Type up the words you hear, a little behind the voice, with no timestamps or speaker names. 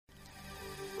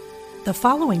The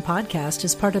following podcast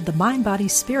is part of the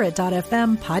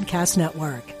MindBodySpirit.fm podcast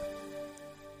network.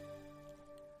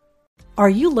 Are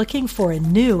you looking for a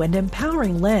new and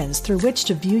empowering lens through which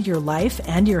to view your life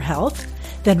and your health?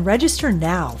 Then register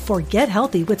now for Get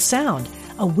Healthy with Sound,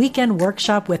 a weekend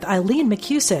workshop with Eileen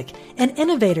McCusick, an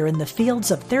innovator in the fields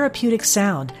of therapeutic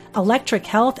sound, electric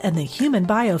health, and the human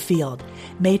biofield,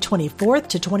 May 24th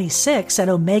to 26th at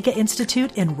Omega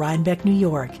Institute in Rhinebeck, New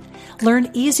York.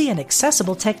 Learn easy and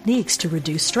accessible techniques to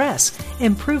reduce stress,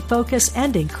 improve focus,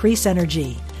 and increase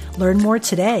energy. Learn more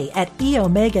today at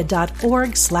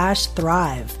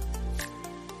eomega.org/thrive.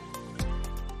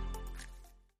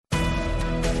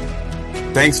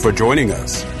 Thanks for joining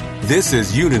us. This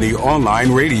is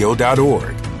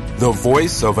UnityOnlineRadio.org, the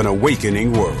voice of an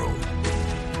awakening world.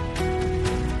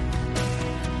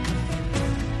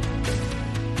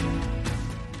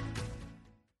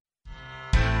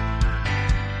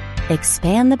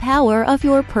 Expand the power of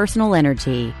your personal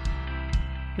energy.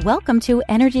 Welcome to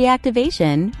Energy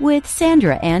Activation with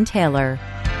Sandra Ann Taylor.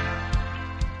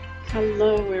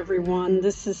 Hello, everyone.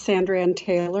 This is Sandra Ann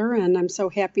Taylor, and I'm so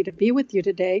happy to be with you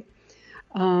today.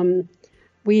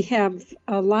 We have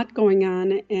a lot going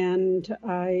on, and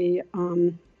I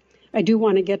do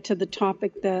want to get to the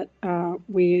topic that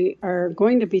we are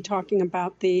going to be talking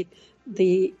about, the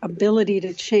ability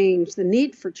to change, the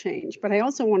need for change. But I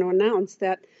also want to announce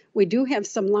that we do have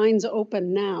some lines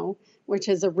open now, which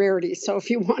is a rarity. So if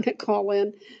you want to call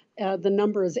in, the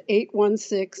number is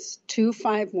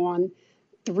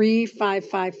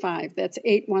 816-251-3555. That's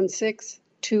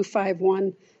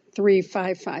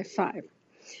 816-251-3555.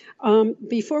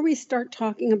 Before we start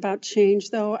talking about change,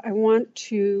 though, I want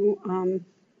to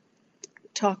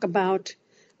talk about,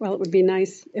 well, it would be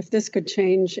nice if this could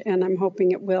change, and I'm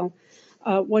hoping it will,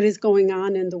 what is going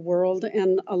on in the world.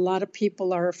 And a lot of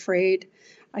people are afraid.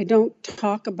 I don't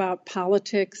talk about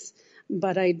politics,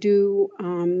 but I do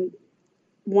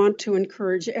want to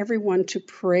encourage everyone to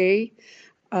pray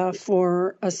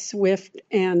for a swift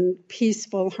and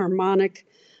peaceful, harmonic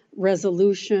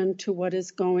resolution to what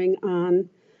is going on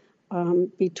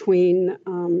between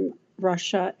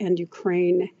Russia and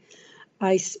Ukraine.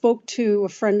 I spoke to a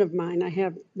friend of mine. I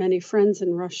have many friends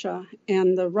in Russia,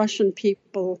 and the Russian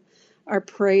people are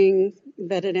praying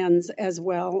that it ends as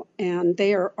well, and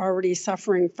they are already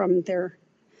suffering from the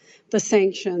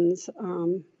sanctions.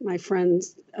 My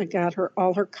friends got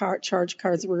all her charge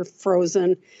cards were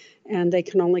frozen, and they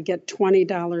can only get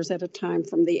 $20 at a time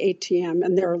from the ATM,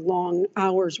 and there are long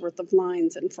hours worth of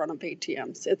lines in front of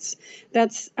ATMs.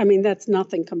 That's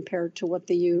nothing compared to what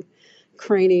the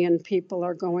Ukrainian people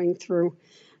are going through.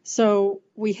 So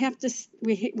we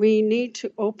need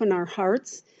to open our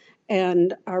hearts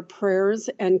and our prayers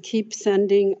and keep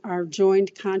sending our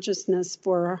joined consciousness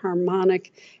for a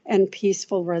harmonic and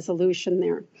peaceful resolution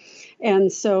there.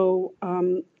 And so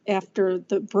after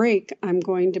the break, I'm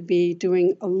going to be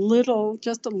doing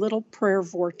just a little prayer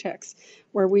vortex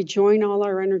where we join all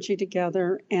our energy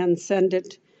together and send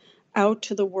it out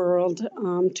to the world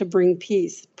to bring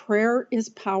peace. Prayer is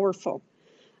powerful.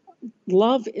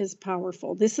 Love is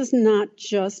powerful. This is not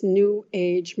just new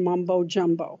age mumbo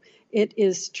jumbo. It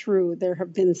is true. There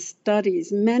have been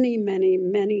studies, many, many,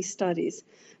 many studies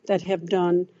that have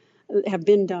been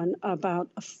done about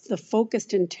the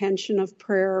focused intention of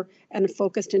prayer and a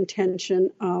focused intention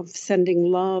of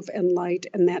sending love and light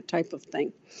and that type of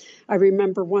thing. I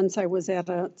remember once I was at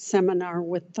a seminar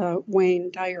with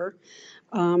Wayne Dyer,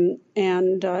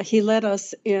 and he led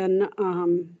us in.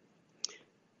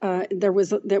 I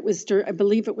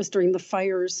believe it was during the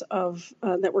fires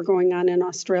that were going on in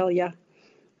Australia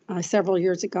several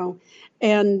years ago,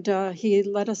 and he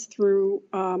led us through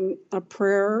a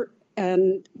prayer,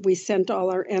 and we sent all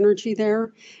our energy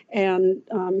there, and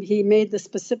he made the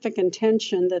specific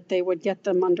intention that they would get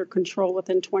them under control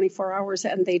within 24 hours,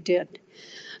 and they did.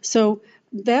 So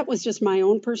that was just my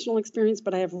own personal experience,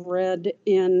 but I have read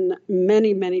in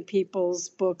many, many people's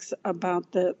books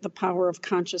about the power of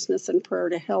consciousness and prayer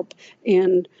to help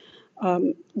in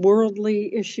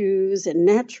worldly issues and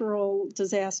natural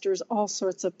disasters, all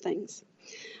sorts of things.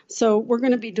 So we're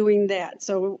going to be doing that.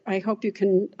 So I hope you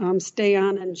can stay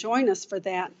on and join us for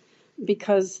that,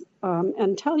 because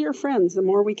and tell your friends, the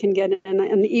more we can get in.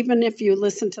 And even if you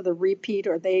listen to the repeat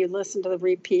or they listen to the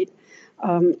repeat,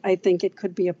 I think it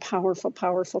could be a powerful,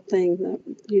 powerful thing that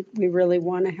we really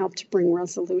want to help to bring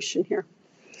resolution here.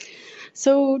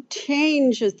 So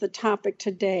change is the topic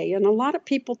today. And a lot of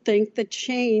people think that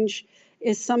change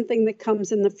is something that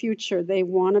comes in the future. They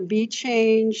want to be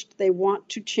changed, they want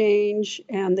to change,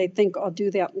 and they think I'll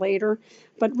do that later.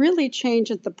 But really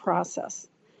change is the process.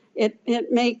 It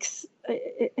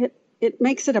it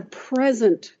makes it a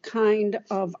present kind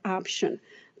of option.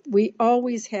 We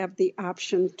always have the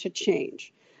option to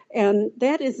change. And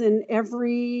that is in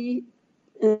every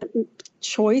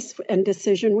choice and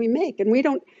decision we make. And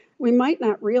we might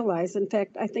not realize, in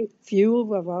fact, I think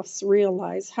few of us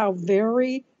realize how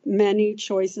very many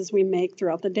choices we make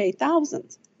throughout the day.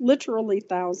 Thousands, literally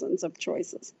thousands of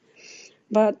choices.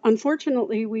 But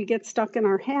unfortunately, we get stuck in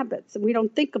our habits and we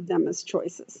don't think of them as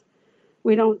choices.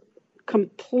 We don't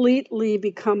completely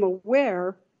become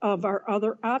aware of our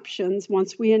other options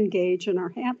once we engage in our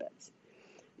habits.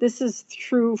 This is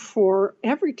true for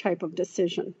every type of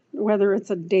decision, whether it's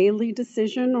a daily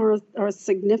decision or a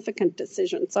significant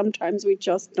decision. Sometimes we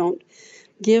just don't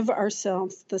give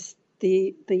ourselves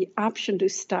the option to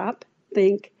stop,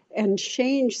 think, and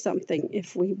change something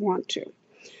if we want to.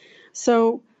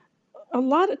 So a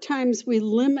lot of times we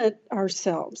limit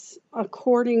ourselves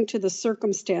according to the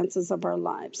circumstances of our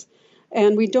lives.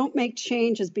 And we don't make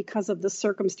changes because of the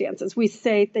circumstances. We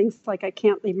say things like, I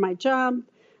can't leave my job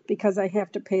because I have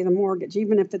to pay the mortgage,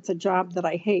 even if it's a job that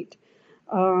I hate.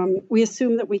 We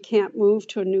assume that we can't move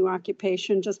to a new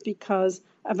occupation just because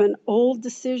of an old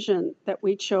decision that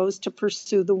we chose to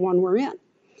pursue the one we're in.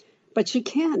 But you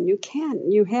can.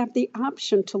 You have the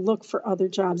option to look for other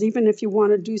jobs, even if you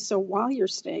want to do so while you're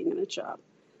staying in a job.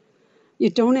 You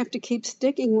don't have to keep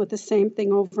sticking with the same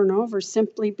thing over and over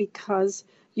simply because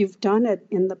you've done it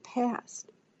in the past.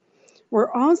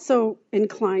 We're also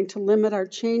inclined to limit our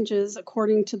changes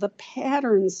according to the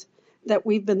patterns that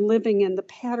we've been living in, the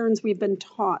patterns we've been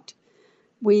taught.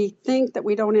 We think that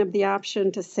we don't have the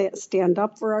option to stand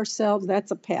up for ourselves.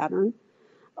 That's a pattern.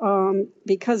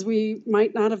 Because we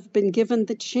might not have been given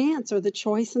the chance or the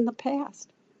choice in the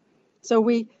past. So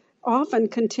we often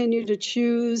continue to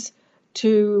choose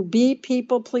to be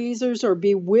people pleasers or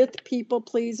be with people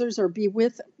pleasers or be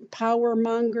with power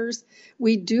mongers.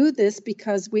 We do this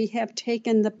because we have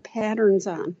taken the patterns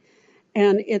on,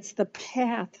 and it's the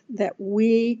path that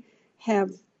we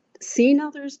have seen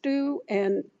others do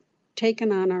and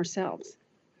taken on ourselves.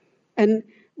 And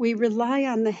we rely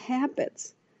on the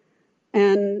habits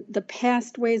and the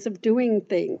past ways of doing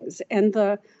things, and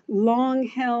the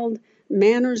long-held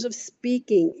manners of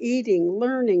speaking, eating,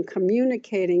 learning,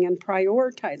 communicating, and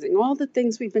prioritizing, all the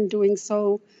things we've been doing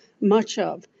so much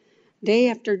of, day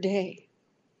after day.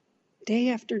 Day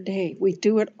after day, we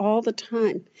do it all the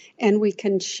time, and we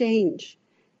can change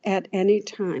at any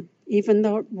time, even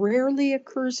though it rarely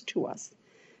occurs to us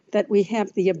that we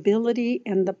have the ability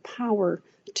and the power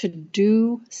to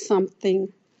do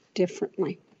something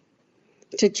differently.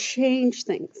 To change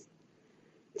things,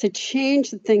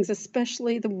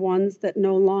 especially the ones that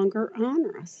no longer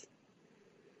honor us.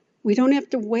 We don't have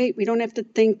to wait. We don't have to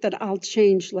think that I'll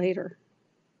change later,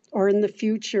 or in the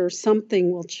future something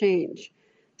will change.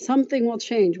 Something will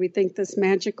change. We think this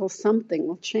magical something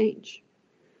will change.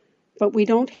 But we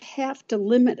don't have to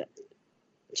limit it.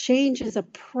 Change is a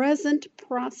present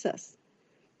process,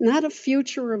 not a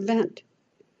future event.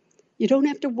 You don't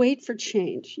have to wait for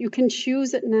change. You can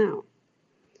choose it now.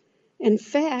 In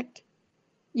fact,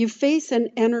 you face an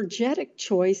energetic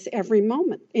choice every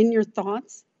moment in your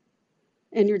thoughts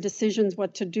and your decisions,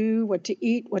 what to do, what to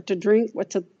eat, what to drink, what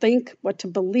to think, what to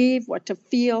believe, what to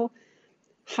feel,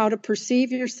 how to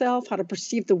perceive yourself, how to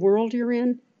perceive the world you're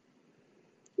in.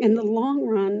 In the long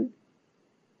run,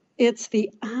 it's the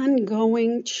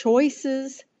ongoing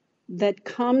choices that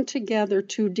come together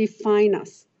to define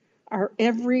us. Our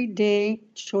everyday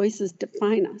choices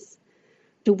define us.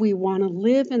 Do we want to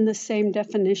live in the same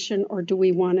definition, or do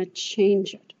we want to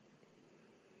change it?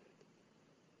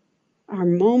 Our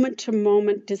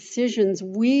moment-to-moment decisions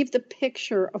weave the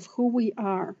picture of who we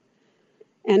are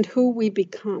and who we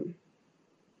become.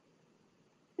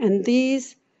 And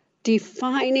these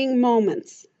defining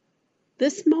moments,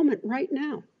 this moment right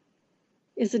now,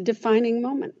 is a defining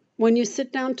moment. When you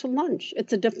sit down to lunch,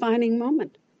 it's a defining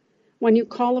moment. When you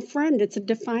call a friend, it's a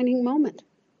defining moment.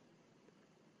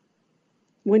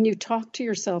 When you talk to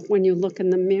yourself, when you look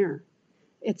in the mirror,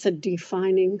 it's a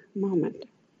defining moment.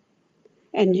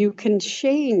 And you can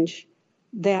change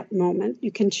that moment.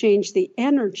 You can change the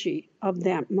energy of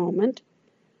that moment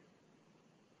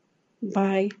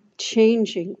by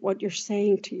changing what you're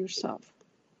saying to yourself.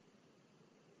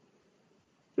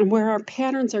 And where our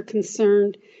patterns are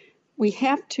concerned, we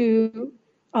have to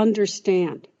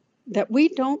understand that we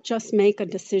don't just make a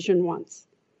decision once.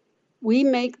 We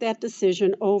make that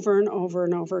decision over and over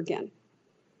and over again.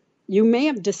 You may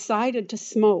have decided to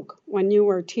smoke when you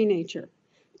were a teenager,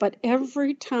 but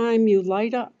every time you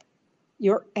light up,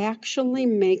 you're actually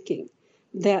making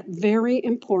that very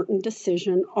important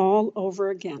decision all over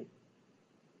again.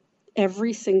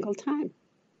 Every single time.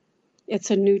 It's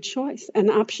a new choice, an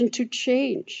option to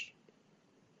change.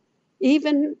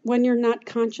 Even when you're not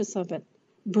conscious of it,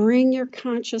 bring your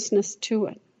consciousness to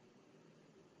it.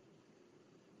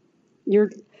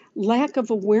 Your lack of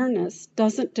awareness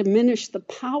doesn't diminish the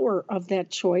power of that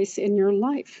choice in your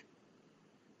life.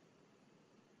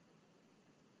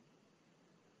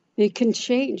 It can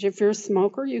change. If you're a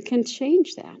smoker, you can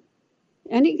change that.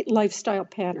 Any lifestyle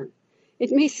pattern.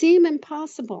 It may seem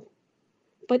impossible,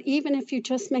 but even if you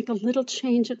just make a little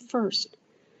change at first,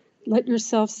 let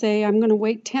yourself say, I'm going to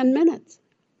wait 10 minutes.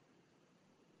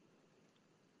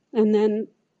 And then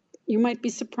you might be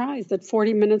surprised that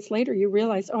 40 minutes later you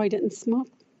realize, oh, I didn't smoke.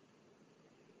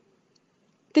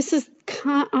 This is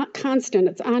constant.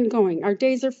 It's ongoing. Our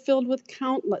days are filled with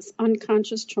countless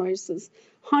unconscious choices,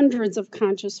 hundreds of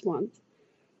conscious ones.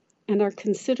 And our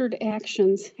considered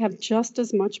actions have just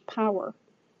as much power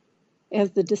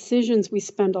as the decisions we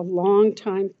spend a long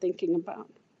time thinking about.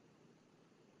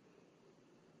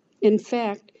 In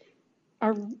fact,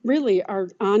 our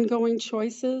ongoing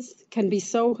choices can be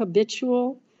so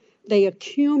habitual, they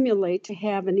accumulate to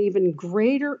have an even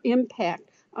greater impact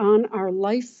on our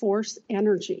life force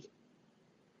energy,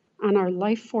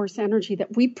 that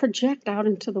we project out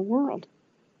into the world.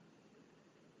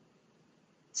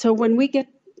 So when we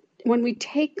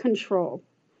take control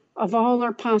of all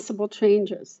our possible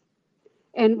changes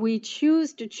and we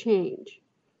choose to change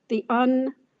the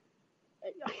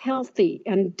unhealthy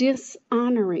and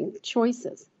dishonoring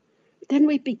choices, then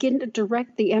we begin to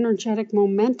direct the energetic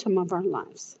momentum of our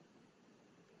lives.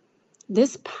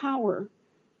 This power,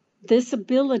 this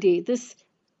ability, this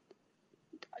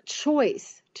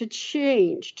choice to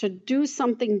change, to do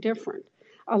something different,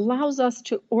 allows us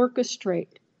to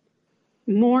orchestrate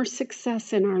more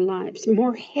success in our lives,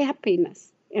 more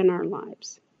happiness in our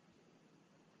lives.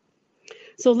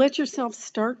 So let yourself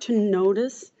start to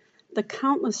notice the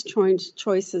countless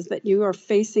choices that you are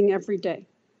facing every day.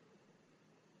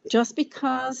 Just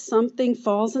because something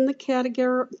falls in the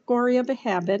category of a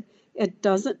habit, it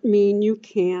doesn't mean you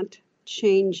can't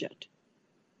change it.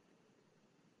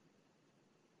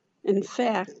 In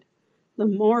fact, the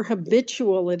more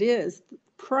habitual it is,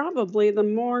 probably the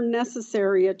more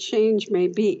necessary a change may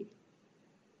be.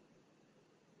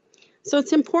 So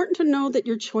it's important to know that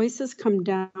your choices come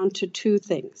down to two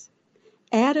things: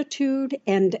 attitude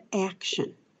and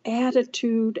action.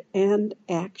 Attitude and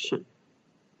action.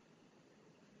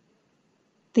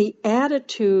 The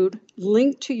attitude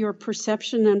linked to your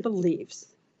perception and beliefs.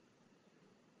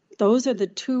 Those are the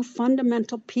two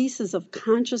fundamental pieces of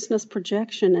consciousness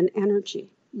projection and energy.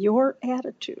 Your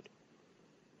attitude,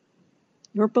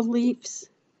 your beliefs,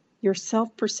 your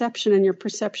self-perception, and your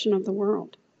perception of the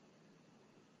world.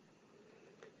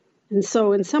 And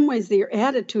so in some ways, your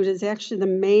attitude is actually the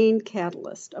main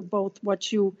catalyst of both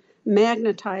what you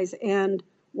magnetize and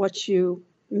what you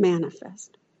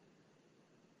manifest.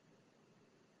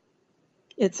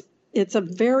 It's a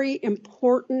very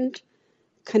important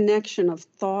connection of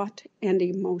thought and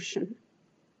emotion.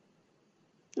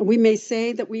 We may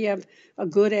say that we have a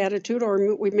good attitude,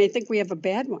 or we may think we have a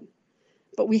bad one,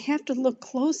 but we have to look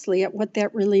closely at what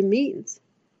that really means.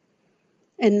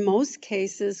 In most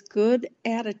cases, good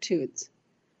attitudes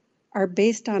are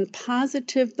based on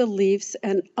positive beliefs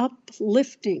and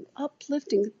uplifting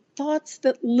thoughts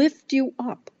that lift you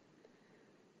up,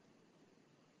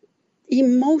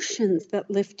 emotions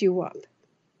that lift you up.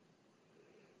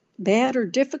 Bad or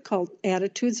difficult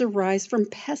attitudes arise from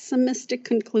pessimistic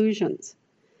conclusions,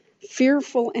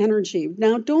 fearful energy.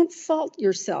 Now, don't fault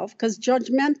yourself, because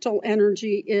judgmental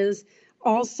energy is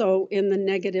also in the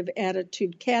negative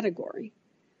attitude category.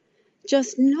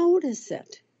 Just notice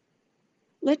it.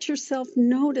 Let yourself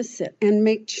notice it and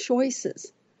make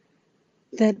choices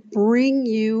that bring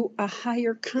you a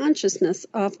higher consciousness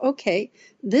of, okay,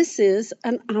 this is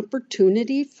an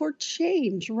opportunity for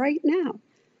change right now.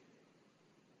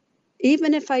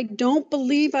 Even if I don't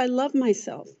believe I love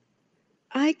myself,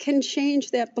 I can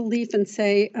change that belief and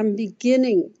say, I'm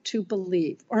beginning to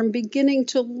believe, or I'm beginning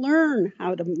to learn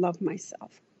how to love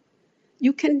myself.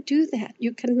 You can do that.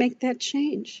 You can make that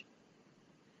change.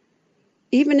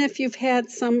 Even if you've had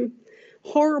some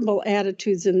horrible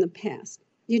attitudes in the past,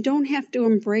 you don't have to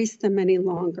embrace them any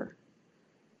longer.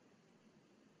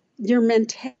 Your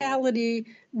mentality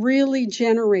really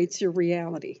generates your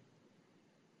reality.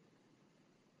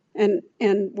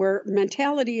 And where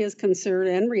mentality is concerned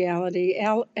and reality,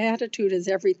 attitude is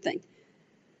everything.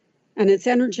 And it's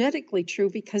energetically true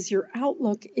because your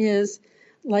outlook is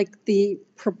like the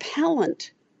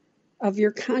propellant of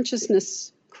your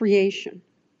consciousness creation.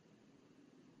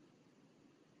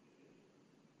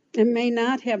 It may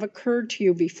not have occurred to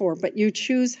you before, but you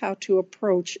choose how to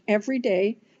approach every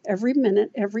day, every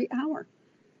minute, every hour.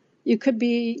 You could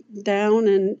be down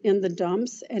in the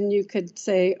dumps and you could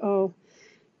say, oh,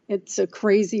 it's a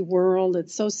crazy world,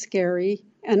 it's so scary.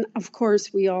 And of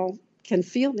course, we all can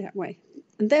feel that way.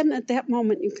 And then at that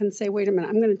moment, you can say, wait a minute,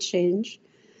 I'm going to change.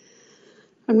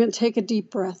 I'm going to take a deep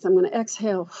breath. I'm going to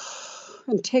exhale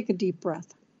and take a deep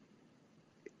breath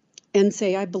and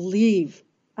say, I believe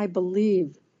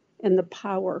in the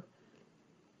power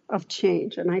of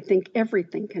change. And I think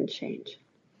everything can change,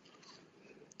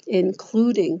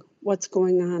 including what's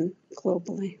going on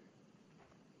globally.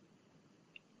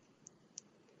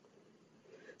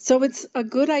 So it's a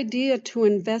good idea to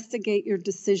investigate your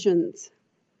decisions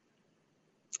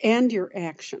and your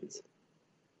actions.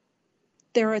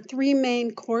 There are 3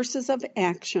 main courses of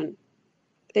action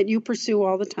that you pursue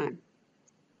all the time.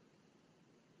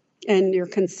 And your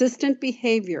consistent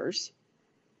behaviors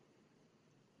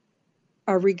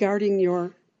are regarding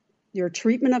your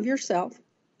treatment of yourself,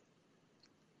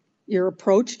 your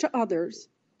approach to others,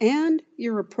 and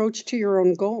your approach to your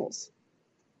own goals.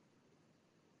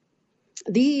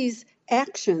 These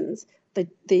actions,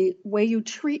 the way you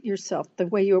treat yourself, the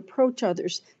way you approach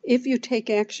others, if you take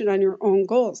action on your own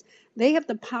goals, they have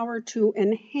the power to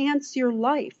enhance your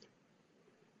life.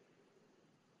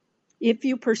 If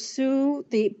you pursue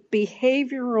the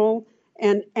behavioral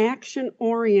and action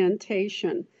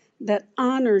orientation that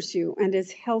honors you and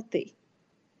is healthy,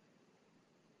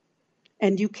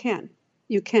 and you can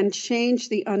change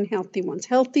the unhealthy ones.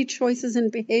 Healthy choices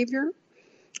in behavior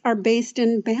are based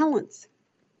in balance,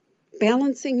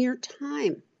 balancing your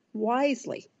time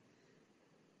wisely,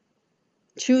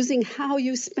 choosing how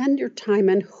you spend your time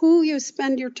and who you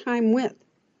spend your time with,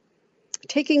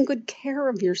 taking good care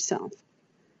of yourself,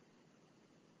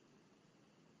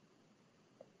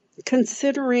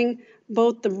 considering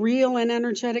both the real and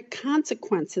energetic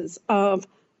consequences of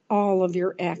all of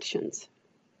your actions.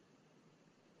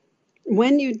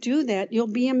 When you do that, you'll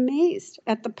be amazed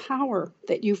at the power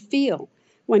that you feel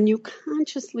when you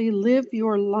consciously live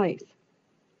your life,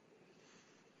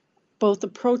 both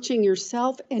approaching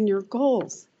yourself and your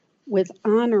goals with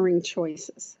honoring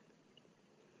choices.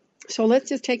 So let's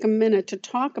just take a minute to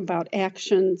talk about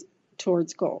actions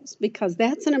towards goals, because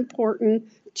that's an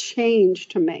important change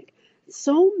to make.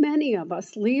 So many of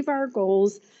us leave our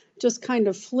goals just kind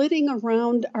of flitting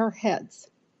around our heads.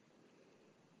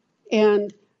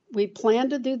 And we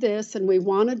plan to do this and we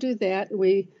want to do that.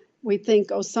 We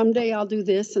think, oh, someday I'll do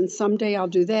this and someday I'll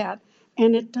do that.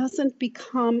 And it doesn't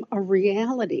become a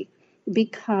reality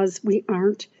because we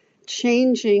aren't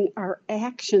changing our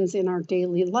actions in our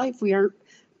daily life. We aren't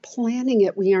planning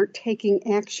it. We aren't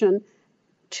taking action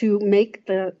to make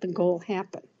the goal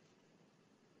happen.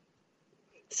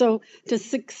 So to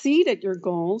succeed at your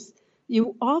goals,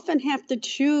 you often have to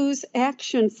choose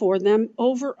action for them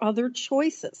over other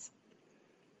choices.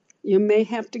 You may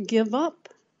have to give up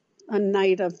a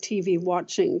night of TV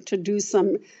watching to do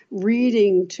some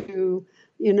reading, to,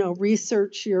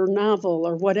 research your novel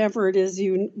or whatever it is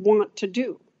you want to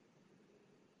do.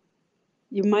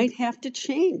 You might have to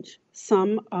change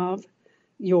some of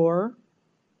your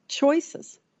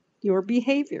choices, your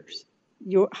behaviors,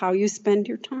 how you spend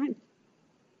your time.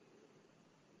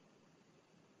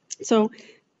 So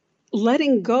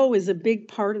letting go is a big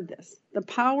part of this. The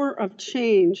power of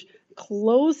change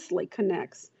closely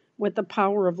connects with the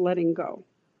power of letting go.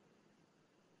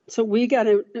 So we've got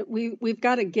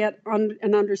to get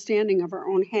an understanding of our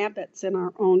own habits and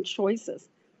our own choices.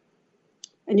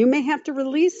 And you may have to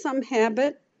release some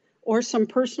habit or some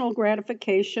personal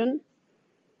gratification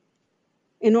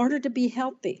in order to be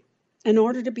healthy, in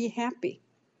order to be happy,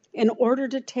 in order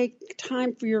to take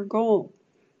time for your goal,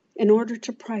 in order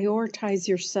to prioritize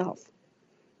yourself.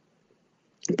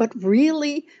 But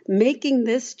really making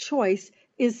this choice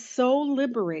is so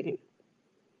liberating.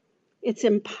 It's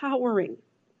empowering.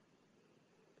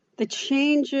 The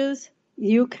changes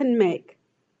you can make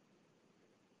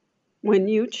when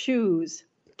you choose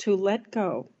to let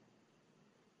go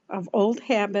of old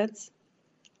habits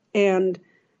and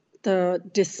the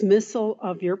dismissal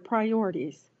of your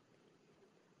priorities,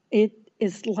 it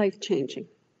is life-changing.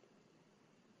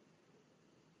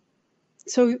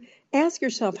 So ask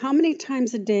yourself, how many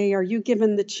times a day are you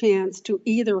given the chance to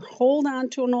either hold on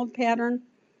to an old pattern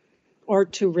or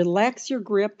to relax your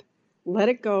grip, let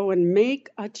it go, and make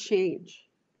a change?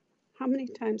 How many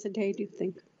times a day do you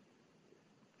think?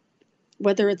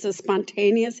 Whether it's a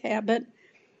spontaneous habit,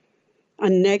 a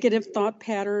negative thought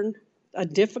pattern, a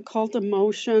difficult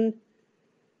emotion,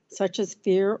 such as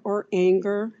fear or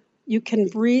anger, you can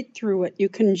breathe through it. You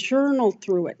can journal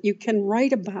through it. You can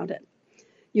write about it.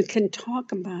 You can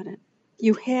talk about it.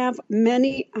 You have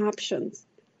many options,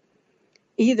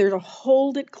 either to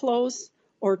hold it close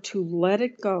or to let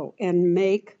it go and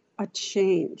make a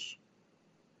change.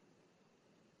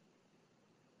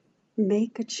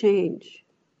 Make a change.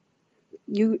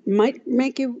 You might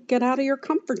make you get out of your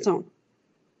comfort zone.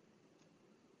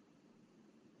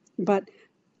 But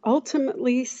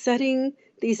ultimately, setting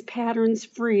these patterns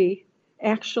free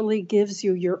actually gives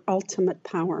you your ultimate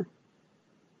power.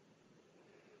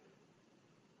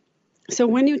 So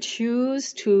when you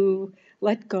choose to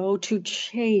let go, to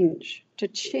change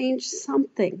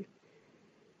something,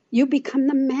 you become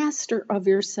the master of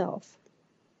yourself.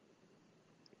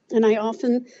 And I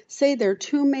often say there are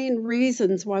two main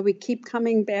reasons why we keep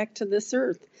coming back to this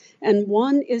earth. And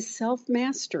one is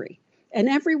self-mastery. And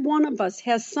every one of us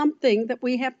has something that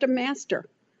we have to master.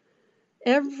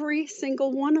 Every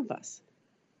single one of us.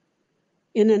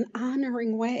 In an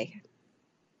honoring way.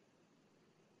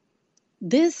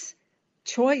 This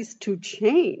choice to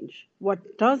change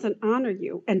what doesn't honor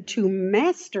you and to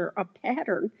master a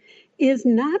pattern is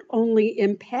not only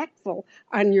impactful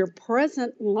on your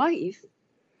present life,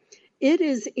 it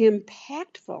is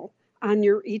impactful on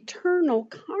your eternal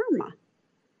karma.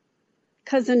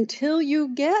 Because until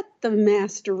you get the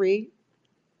mastery,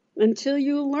 until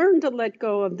you learn to let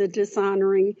go of the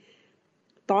dishonoring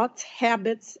thoughts,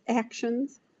 habits,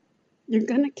 actions, you're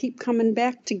going to keep coming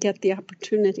back to get the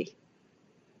opportunity.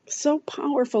 So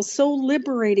powerful, so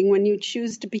liberating when you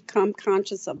choose to become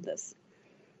conscious of this.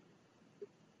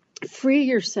 Free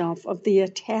yourself of the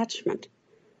attachment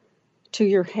to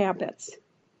your habits.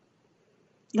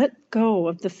 Let go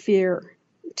of the fear.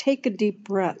 Take a deep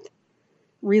breath.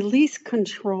 Release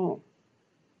control.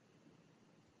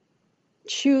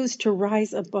 Choose to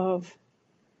rise above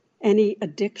any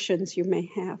addictions you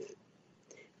may have.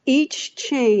 Each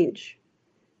change,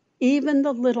 even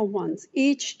the little ones,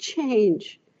 each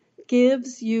change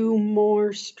gives you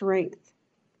more strength.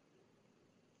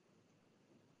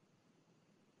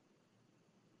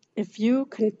 If you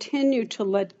continue to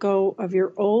let go of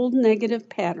your old negative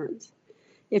patterns,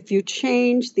 if you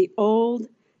change the old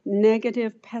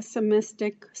negative,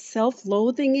 pessimistic,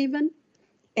 self-loathing even,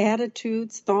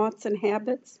 attitudes, thoughts, and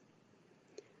habits,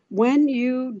 when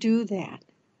you do that,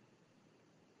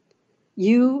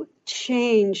 you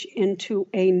change into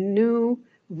a new,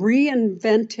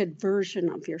 reinvented version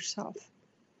of yourself.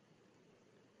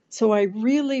 So I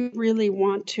really, really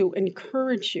want to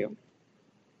encourage you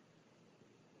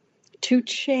to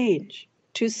change,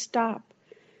 to stop,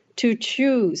 to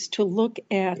choose to look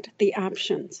at the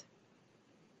options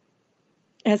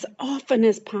as often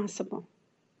as possible.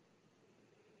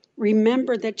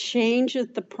 Remember that change is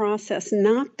the process,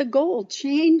 not the goal.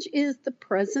 Change is the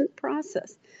present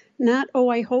process. Not, oh,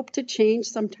 I hope to change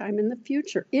sometime in the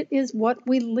future. It is what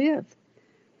we live.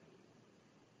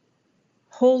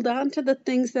 Hold on to the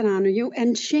things that honor you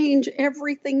and change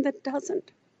everything that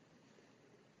doesn't.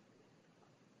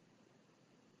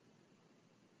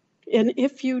 And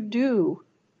if you do,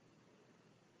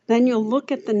 then you'll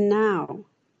look at the now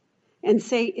and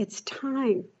say, it's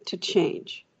time to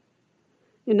change.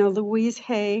 You know, Louise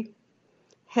Hay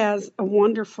has a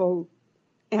wonderful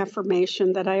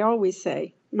affirmation that I always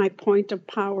say, my point of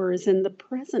power is in the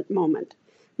present moment.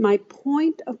 My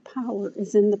point of power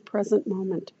is in the present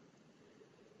moment.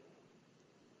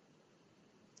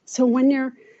 So when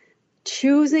you're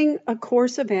choosing a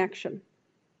course of action,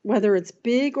 whether it's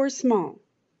big or small,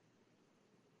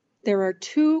 there are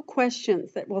two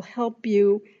questions that will help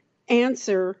you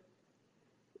answer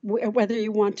whether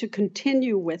you want to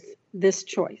continue with this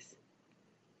choice.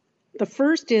 The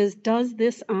first is, does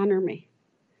this honor me?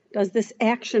 Does this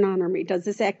action honor me? Does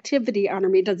this activity honor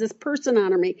me? Does this person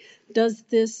honor me? Does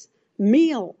this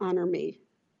meal honor me?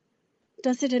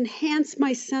 Does it enhance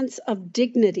my sense of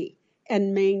dignity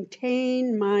and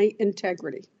maintain my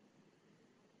integrity?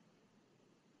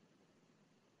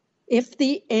 If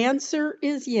the answer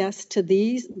is yes to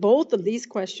both of these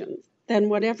questions, then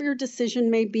whatever your decision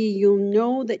may be, you'll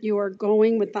know that you are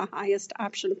going with the highest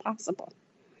option possible.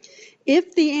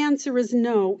 If the answer is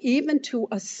no, even to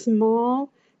a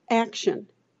small action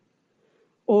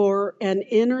or an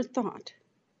inner thought,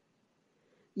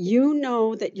 you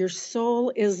know that your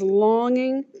soul is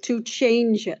longing to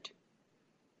change it.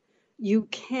 You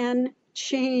can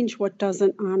change what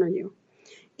doesn't honor you.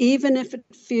 Even if it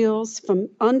feels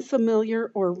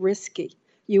unfamiliar or risky,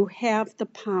 you have the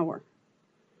power.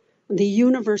 The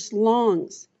universe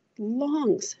longs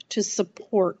to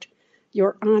support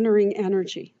your honoring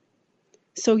energy.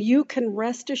 So you can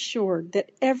rest assured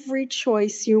that every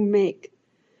choice you make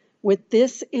with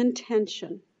this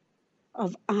intention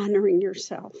of honoring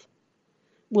yourself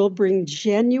will bring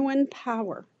genuine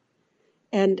power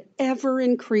and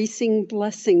ever-increasing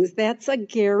blessings. That's a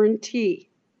guarantee.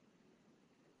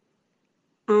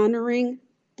 Honoring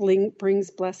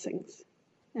brings blessings.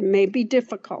 It may be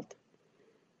difficult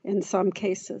in some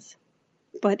cases,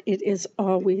 but it is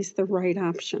always the right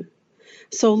option.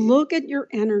 So look at your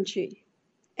energy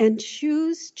and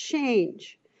choose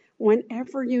change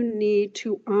whenever you need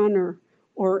to honor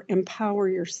or empower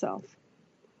yourself.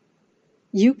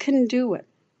 You can do it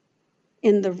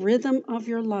in the rhythm of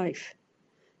your life.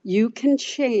 You can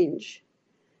change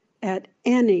at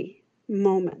any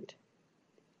moment.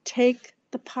 Take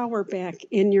the power back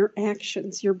in your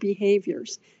actions, your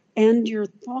behaviors, and your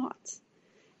thoughts,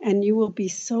 and you will be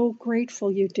so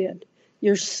grateful you did.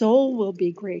 Your soul will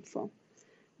be grateful.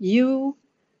 You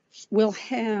will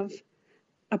have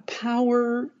a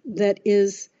power that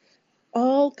is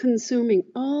all-consuming,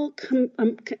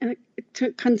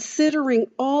 considering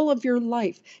all of your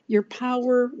life. Your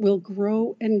power will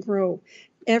grow and grow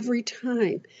every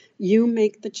time you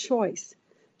make the choice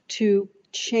to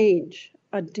change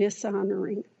a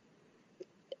dishonoring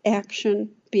action,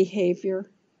 behavior,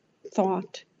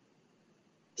 thought,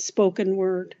 spoken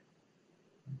word.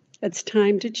 It's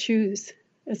time to choose.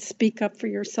 Speak up for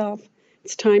yourself.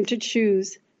 It's time to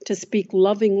choose to speak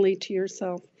lovingly to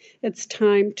yourself. It's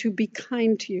time to be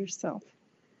kind to yourself.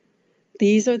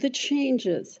 These are the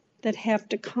changes that have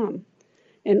to come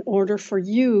in order for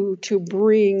you to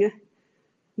bring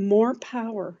more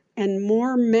power and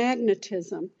more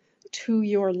magnetism to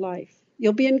your life.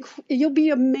 You'll be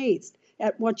amazed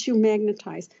at what you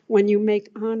magnetize when you make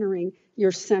honoring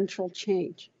your central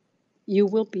change. You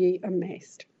will be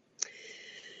amazed.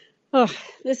 Oh,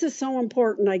 this is so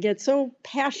important. I get so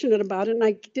passionate about it, and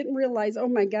I didn't realize, oh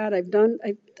my God,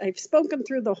 I've spoken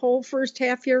through the whole first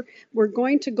half here. We're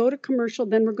going to go to commercial,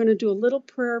 then we're going to do a little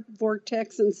prayer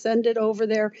vortex and send it over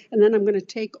there, and then I'm going to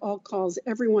take all calls.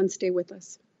 Everyone stay with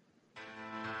us.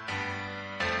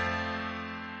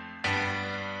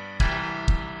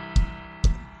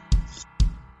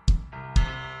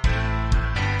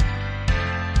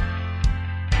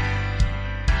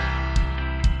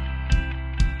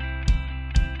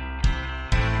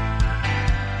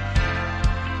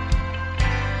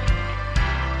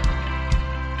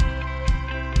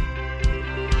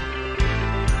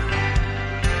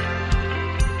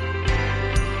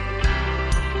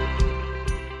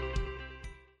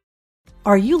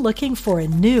 Are you looking for a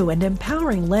new and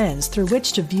empowering lens through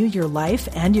which to view your life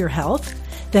and your health?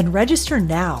 Then register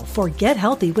now for Get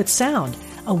Healthy with Sound,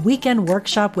 a weekend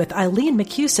workshop with Eileen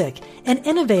McCusick, an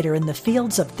innovator in the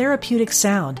fields of therapeutic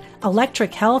sound,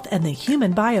 electric health, and the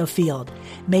human biofield.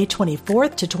 May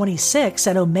 24th to 26th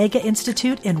at Omega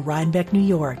Institute in Rhinebeck, New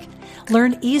York.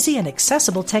 Learn easy and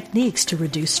accessible techniques to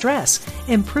reduce stress,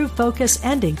 improve focus,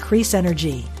 and increase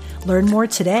energy. Learn more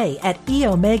today at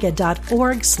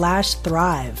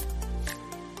eomega.org/thrive.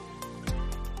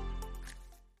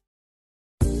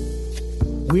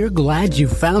 We're glad you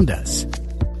found us.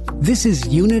 This is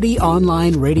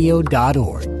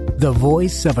UnityOnlineRadio.org, the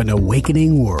voice of an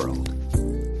awakening world.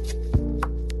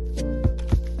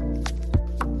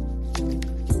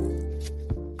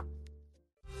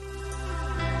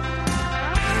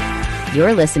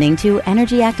 You're listening to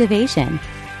Energy Activation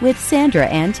with Sandra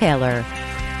Ann Taylor.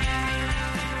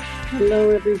 Hello,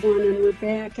 everyone, and we're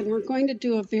back, and we're going to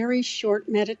do a very short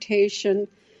meditation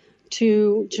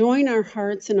to join our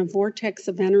hearts in a vortex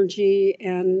of energy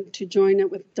and to join it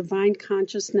with divine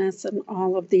consciousness and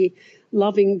all of the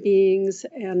loving beings,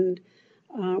 and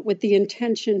with the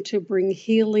intention to bring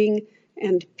healing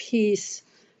and peace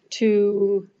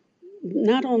to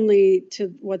not only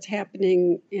to what's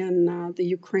happening in the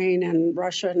Ukraine and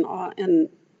Russia and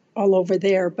all over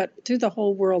there, but to the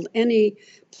whole world, any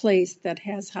place that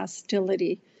has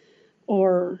hostility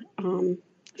or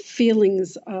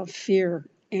feelings of fear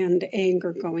and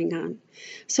anger going on.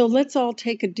 So let's all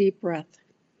take a deep breath.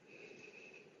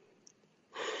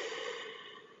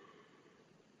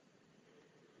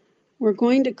 We're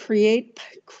going to create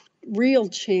real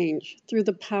change through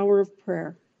the power of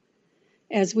prayer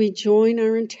as we join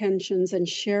our intentions and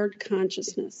shared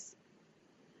consciousness.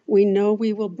 We know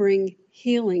we will bring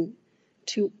healing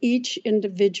to each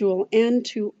individual and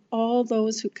to all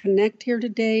those who connect here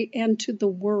today, and to the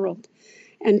world,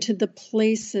 and to the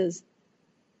places,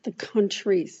 the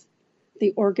countries,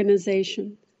 the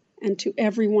organization, and to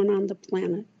everyone on the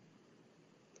planet.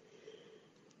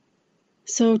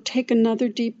 So take another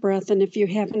deep breath, and if you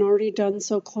haven't already done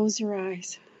so, close your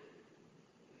eyes.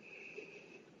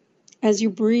 As you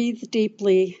breathe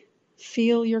deeply,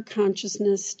 feel your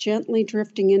consciousness gently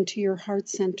drifting into your heart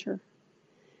center.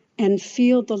 and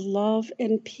feel the love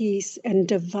and peace and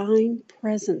divine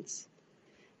presence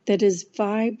that is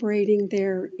vibrating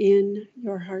there in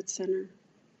your heart center.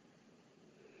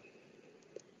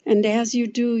 And as you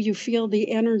do, you feel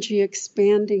the energy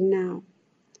expanding now.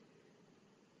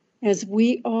 As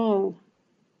we all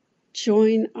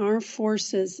join our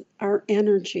forces, our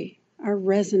energy, our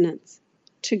resonance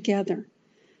together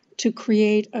to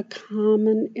create a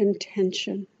common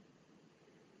intention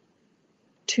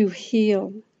to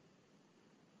heal,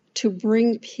 to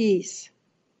bring peace,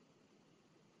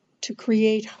 to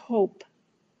create hope,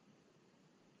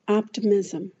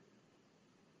 optimism,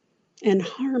 and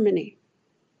harmony,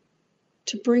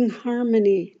 to bring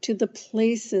harmony to the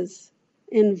places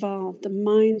involved, the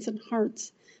minds and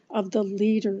hearts of the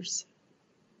leaders,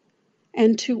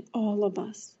 and to all of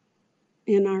us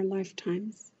in our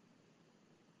lifetimes.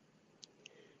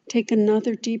 Take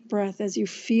another deep breath as you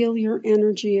feel your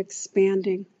energy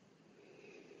expanding,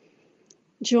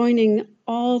 joining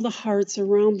all the hearts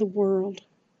around the world,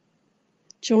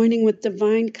 joining with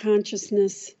divine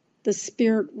consciousness, the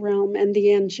spirit realm, and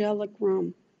the angelic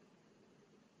realm,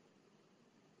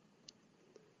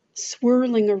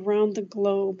 swirling around the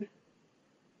globe,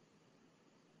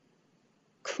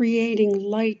 creating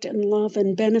light and love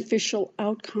and beneficial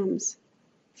outcomes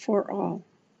for all.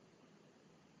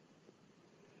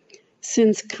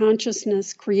 Since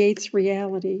consciousness creates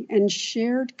reality and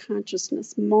shared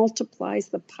consciousness multiplies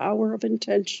the power of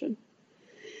intention,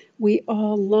 we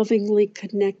all lovingly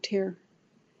connect here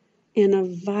in a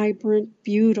vibrant,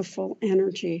 beautiful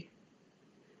energy,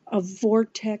 a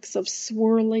vortex of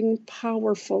swirling,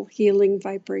 powerful healing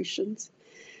vibrations.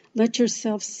 Let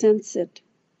yourself sense it,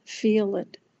 feel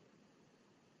it,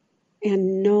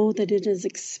 and know that it is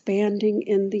expanding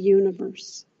in the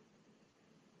universe.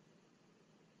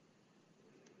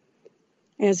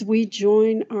 As we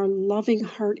join our loving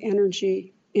heart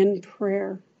energy in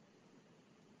prayer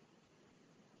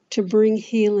to bring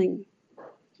healing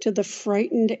to the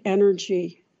frightened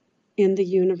energy in the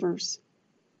universe,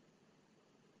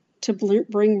 to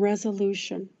bring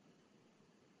resolution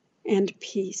and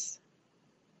peace,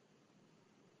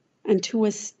 and to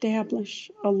establish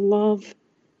a love,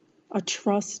 a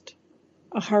trust,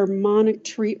 a harmonic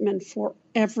treatment for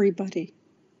everybody.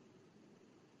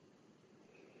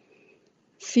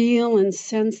 Feel and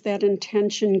sense that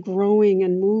intention growing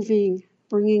and moving,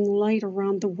 bringing light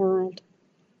around the world.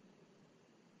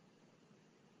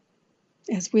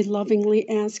 As we lovingly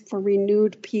ask for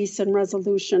renewed peace and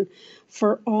resolution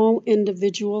for all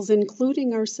individuals,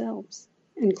 including ourselves,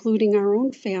 including our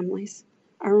own families,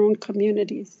 our own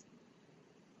communities,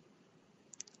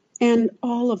 and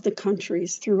all of the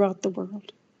countries throughout the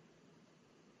world.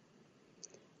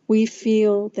 We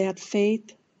feel that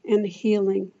faith and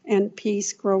healing and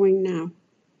peace growing now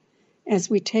as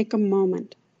we take a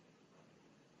moment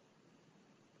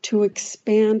to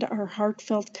expand our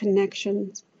heartfelt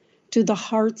connections to the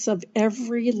hearts of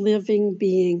every living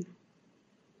being.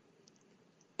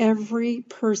 Every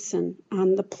person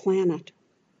on the planet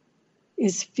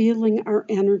is feeling our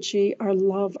energy, our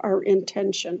love, our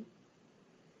intention,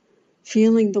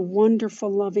 feeling the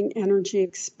wonderful loving energy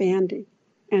expanding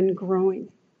and growing,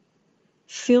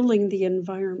 filling the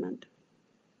environment,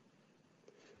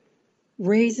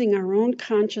 raising our own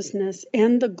consciousness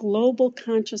and the global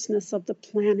consciousness of the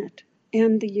planet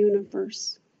and the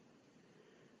universe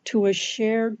to a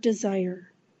shared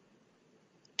desire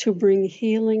to bring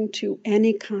healing to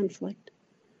any conflict,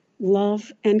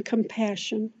 love and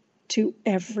compassion to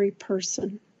every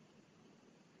person.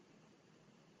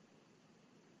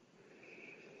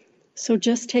 So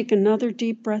just take another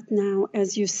deep breath now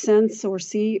as you sense or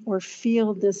see or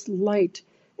feel this light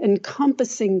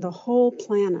encompassing the whole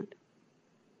planet,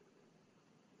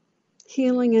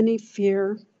 healing any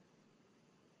fear,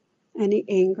 any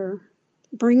anger,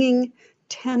 bringing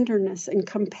tenderness and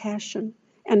compassion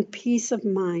and peace of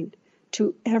mind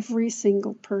to every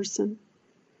single person.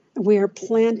 We are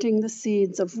planting the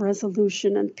seeds of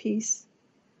resolution and peace,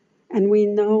 and we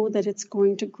know that it's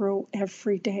going to grow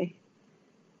every day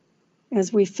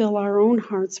as we fill our own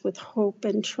hearts with hope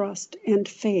and trust and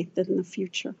faith in the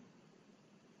future.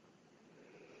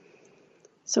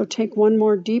 So take one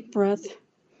more deep breath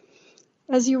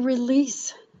as you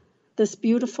release this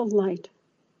beautiful light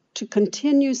to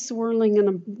continue swirling in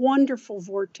a wonderful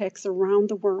vortex around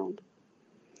the world.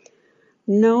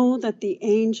 Know that the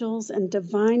angels and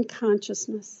divine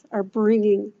consciousness are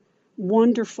bringing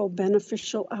wonderful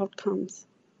beneficial outcomes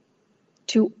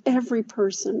to every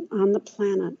person on the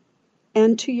planet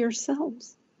and to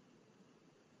yourselves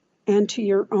and to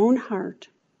your own heart,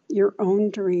 your own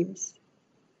dreams.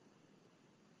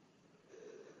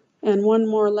 And one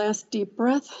more last deep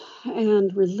breath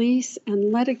and release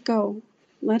and let it go.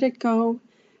 Let it go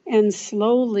and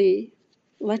slowly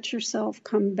let yourself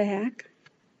come back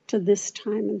to this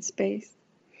time and space.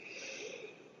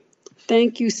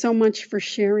 Thank you so much for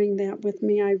sharing that with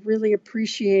me. I really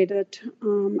appreciate it.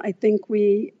 I think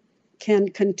we can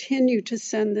continue to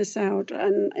send this out,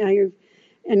 and I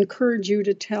encourage you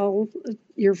to tell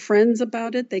your friends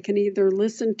about it. They can either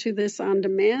listen to this on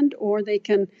demand or they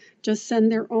can just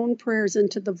send their own prayers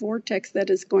into the vortex that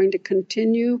is going to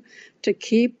continue to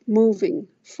keep moving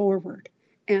forward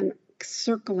and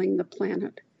circling the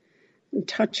planet and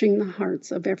touching the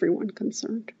hearts of everyone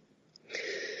concerned.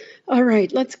 All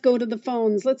right, let's go to the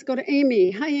phones. Let's go to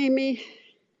Amy. Hi, Amy.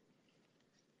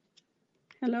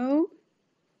 Hello?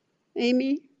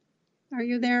 Amy, are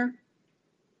you there?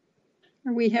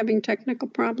 Are we having technical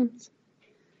problems?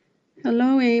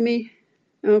 Hello, Amy.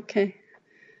 Okay.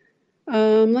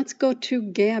 Let's go to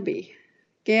Gabby.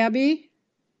 Gabby?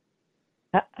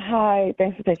 Hi,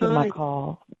 thanks for taking my Hi.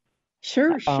 call.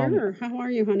 Sure. How are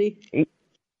you, honey?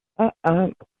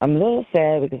 I'm a little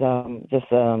sad because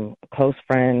just a close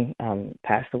friend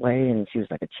passed away, and she was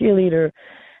like a cheerleader,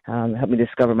 helped me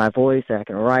discover my voice that I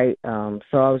can write.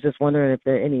 So I was just wondering if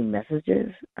there are any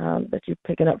messages that you're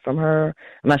picking up from her.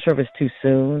 I'm not sure if it's too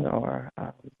soon or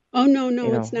Oh, no,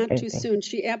 it's not too anything. soon.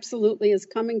 She absolutely is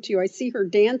coming to you. I see her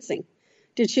dancing.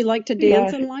 Did she like to Yeah,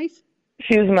 dance in life?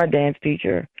 she was my dance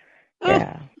teacher. Oh,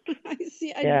 Yeah. I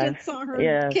see. I Yes. did saw her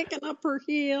Yes. kicking up her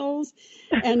heels,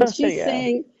 and she Yeah.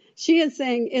 is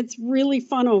saying, it's really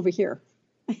fun over here.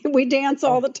 We dance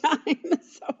all Oh, the time.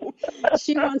 So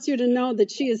she wants you to know that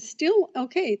she is still,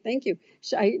 okay, thank you.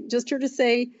 I just heard her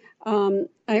say,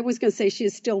 I was going to say she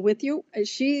is still with you.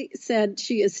 She said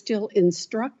she is still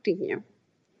instructing you.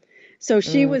 So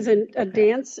she was a okay.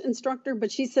 dance instructor,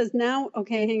 but she says now,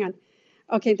 okay, hang on.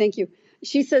 Okay, thank you.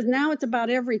 She says now it's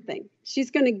about everything. She's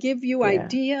going to give you Yeah.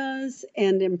 ideas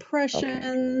and Okay.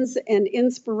 impressions and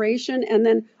inspiration. And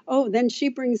then she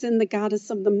brings in the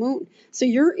goddess of the moon. So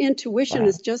your intuition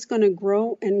is Wow. just going to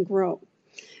grow and grow.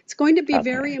 It's going to be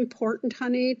very Okay. important,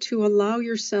 honey, to allow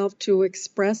yourself to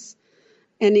express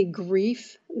any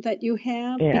grief that you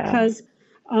have, Yeah. because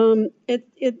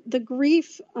the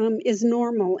grief is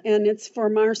normal, and it's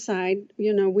from our side.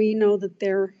 We know that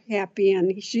they're happy,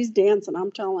 and she's dancing,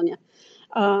 I'm telling you.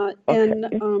 And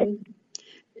Okay.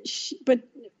 but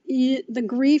the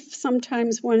grief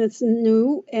sometimes, when it's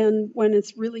new and when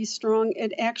it's really strong,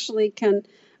 it actually can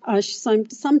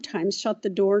sometimes shut the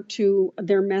door to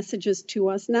their messages to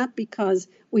us, not because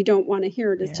we don't want to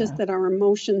hear it. It's just Yeah. that our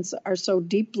emotions are so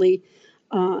deeply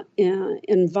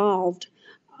involved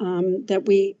that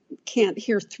we can't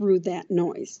hear through that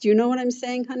noise. Do you know what I'm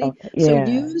saying, honey? Okay. So Yeah.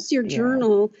 use your Yeah.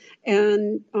 journal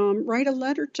and write a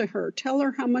letter to her. Tell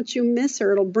her how much you miss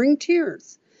her. It'll bring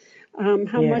tears.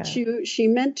 How much Yeah. she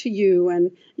meant to you,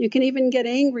 and you can even get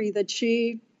angry that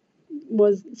she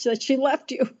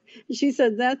left you. She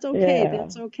said that's okay. Yeah.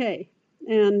 That's okay.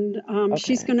 And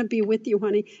she's Okay. going to be with you,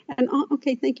 honey. And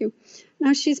okay, thank you.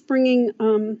 Now she's bringing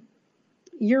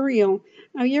Uriel.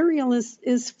 Now Uriel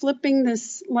is flipping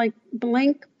this like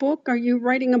blank book. Are you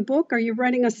writing a book? Are you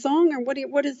writing a song? Or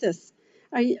what is this?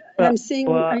 I'm seeing,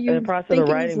 are In the you process of thinking of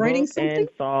writing writing book something? and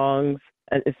songs,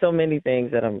 it's so many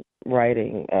things that I'm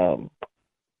writing.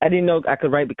 I didn't know I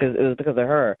could write because it was because of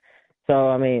her. So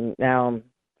I mean, now I'm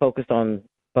focused on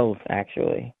both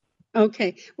actually.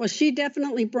 Okay. Well, she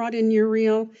definitely brought in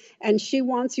Uriel, and she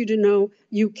wants you to know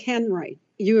you can write.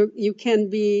 You can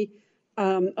be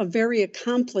a very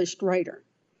accomplished writer.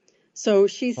 So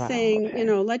she's Wow. saying,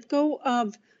 Okay. let go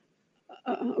of.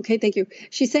 Okay, thank you.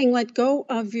 She's saying let go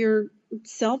of your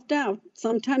self-doubt.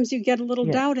 Sometimes you get a little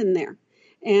Yes. doubt in there.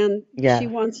 And she Yes.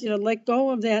 wants you to let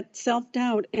go of that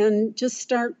self-doubt and just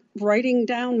start writing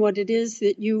down what it is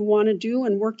that you want to do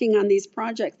and working on these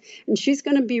projects. And she's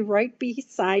going to be right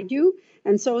beside you.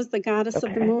 And so is the goddess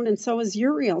of the Okay. moon, and so is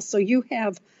Uriel. So you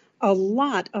have a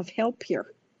lot of help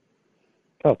here.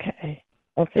 Okay.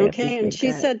 Okay. I Okay. And appreciate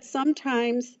she that. said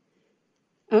sometimes,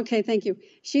 okay, thank you.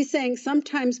 She's saying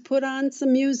sometimes put on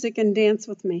some music and dance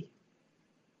with me.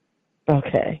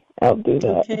 Okay. I'll do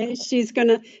that. Okay, she's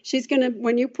gonna,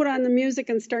 when you put on the music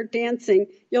and start dancing,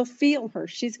 you'll feel her.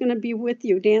 She's gonna be with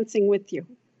you, dancing with you.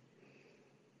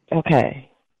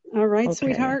 Okay. All right, Okay.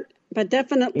 sweetheart. But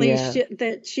definitely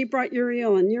Yeah. she brought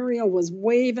Uriel, and Uriel was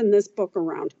waving this book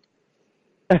around.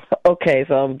 Okay.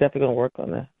 So I'm definitely gonna work on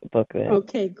the book then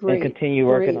Okay, and great, continue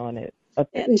working great. on it. And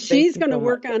Thank she's you gonna so much.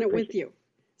 work I on it with appreciate you.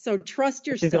 So trust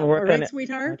it. She's gonna yourself. All work on right, it.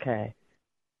 sweetheart? Okay.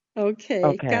 Okay.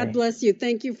 God Okay. bless you.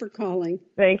 Thank you for calling.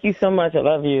 Thank you so much. I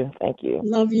love you. Thank you.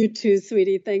 Love you too,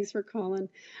 sweetie. Thanks for calling.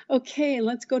 Okay,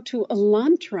 let's go to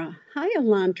Elantra. Hi,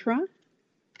 Elantra.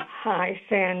 Hi,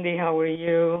 Sandy. How are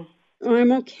you?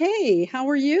 I'm okay. How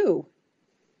are you?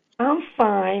 I'm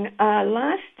fine.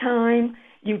 Last time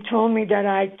you told me that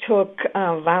I took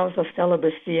vows of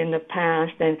celibacy in the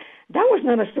past, and that was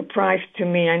not a surprise to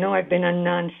me. I know I've been a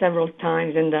nun several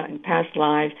times in past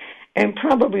lives, and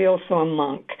probably also a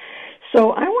monk.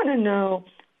 So I want to know: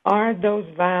 are those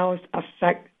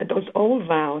those old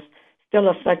vows still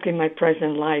affecting my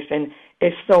present life? And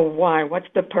if so, why? What's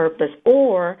the purpose?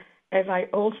 Or have I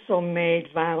also made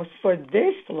vows for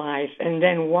this life, and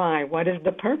then why? What is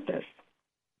the purpose?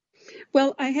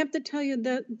 Well, I have to tell you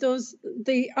that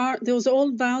those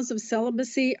old vows of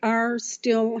celibacy are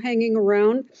still hanging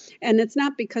around, and it's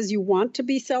not because you want to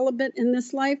be celibate in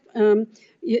this life. Hang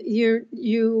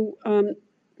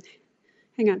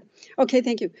on. Okay,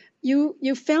 thank you.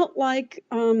 You felt like,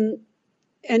 and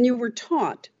you were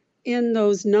taught in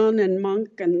those nun and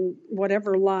monk and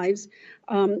whatever lives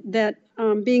that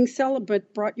being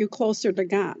celibate brought you closer to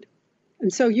God.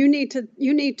 And so you need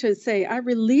to say, I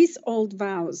release old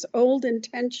vows, old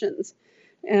intentions,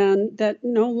 and that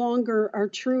no longer are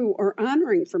true or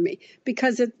honoring for me,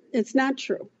 because it's not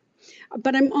true.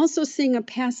 But I'm also seeing a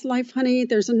past life, honey.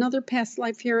 There's another past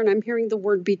life here, and I'm hearing the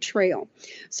word betrayal.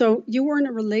 So you were in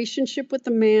a relationship with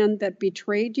a man that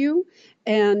betrayed you,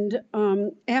 and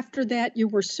after that, you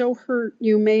were so hurt,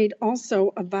 you made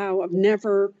also a vow of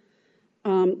never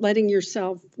letting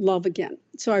yourself love again.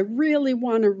 So I really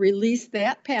want to release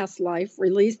that past life,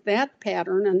 release that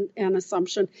pattern and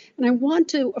assumption. And I want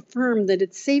to affirm that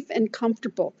it's safe and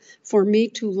comfortable for me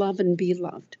to love and be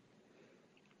loved.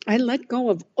 I let go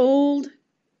of old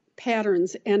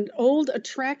patterns and old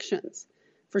attractions.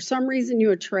 For some reason,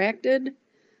 you attracted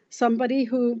somebody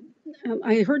who,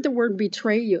 I heard the word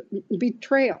betrayal.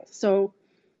 So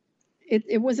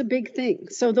it was a big thing.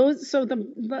 So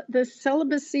the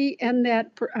celibacy and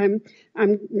that I'm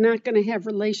not going to have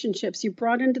relationships you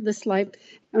brought into this life,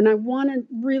 and I want to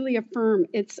really affirm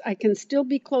I can still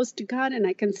be close to God, and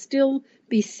I can still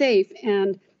be safe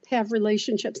and have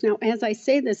relationships. Now, as I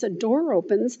say this, a door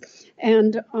opens,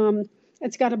 and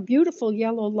it's got a beautiful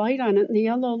yellow light on it, and the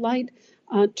yellow light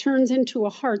turns into a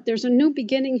heart. There's a new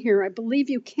beginning here. I believe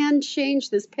you can change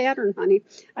this pattern, honey.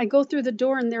 I go through the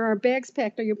door and there are bags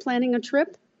packed. Are you planning a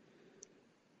trip?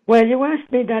 Well, you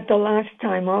asked me that the last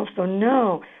time also.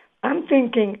 No, I'm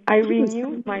thinking I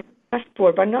renewed my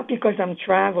passport, but not because I'm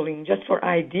traveling, just for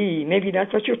ID. Maybe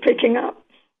that's what you're picking up.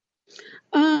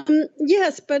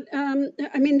 Yes, but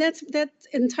I mean that's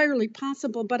entirely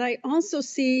possible. But I also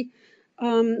see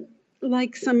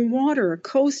like some water, a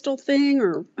coastal thing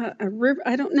or a river.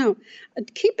 I don't know.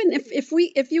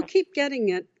 If you keep getting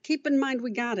it, keep in mind we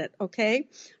got it. Okay.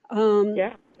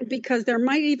 Yeah. Because there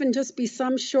might even just be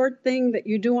some short thing that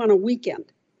you do on a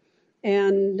weekend,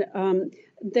 and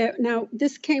now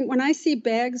this came when I see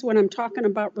bags when I'm talking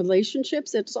about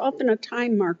relationships. It's often a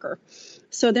time marker.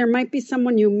 So there might be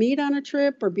someone you meet on a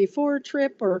trip or before a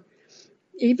trip or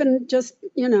even just,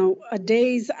 a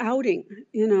day's outing,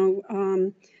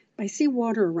 I see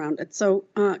water around it. So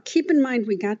keep in mind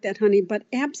we got that, honey. But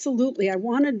absolutely, I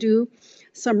want to do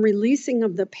some releasing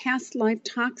of the past life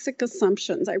toxic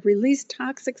assumptions. I release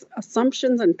toxic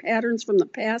assumptions and patterns from the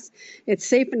past. It's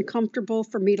safe and comfortable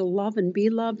for me to love and be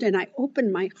loved. And I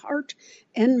open my heart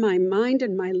and my mind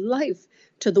and my life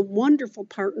to the wonderful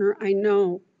partner I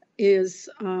know is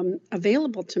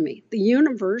available to me. The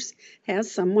universe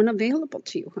has someone available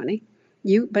to you, honey.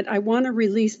 But I want to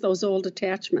release those old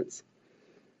attachments.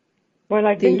 Well,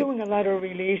 I've been doing a lot of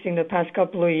releasing the past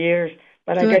couple of years,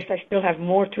 but I guess I still have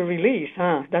more to release,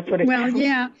 huh? That's what it sounds. Well,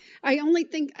 yeah. I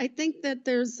think that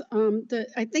there's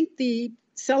I think the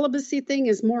celibacy thing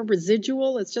is more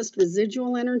residual. It's just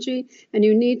residual energy, and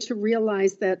you need to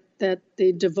realize that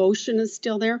the devotion is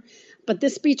still there. But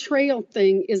this betrayal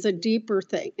thing is a deeper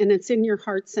thing, and it's in your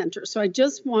heart center. So I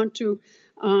just want to,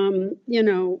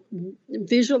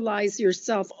 visualize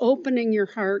yourself opening your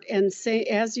heart and say,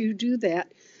 as you do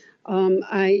that,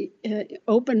 I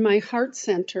open my heart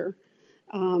center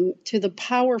to the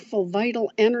powerful,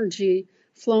 vital energy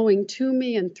flowing to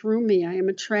me and through me. I am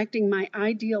attracting my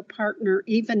ideal partner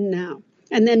even now.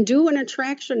 And then do an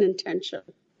attraction intention.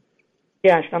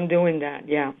 Yes, I'm doing that.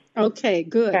 Yeah. Okay,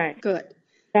 good, Okay. good.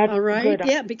 That's all right. good.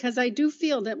 Yeah, because I do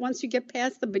feel that once you get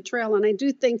past the betrayal, and I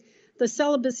do think the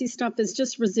celibacy stuff is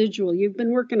just residual. You've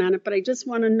been working on it, but I just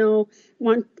want to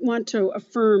want to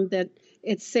affirm that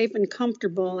it's safe and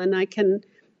comfortable, and I can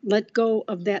let go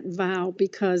of that vow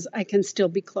because I can still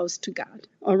be close to God.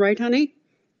 All right, honey?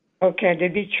 Okay, the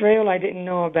betrayal I didn't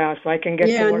know about, so I can get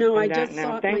to work on that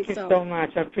now. Thank you so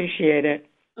much. I appreciate it.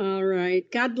 All right.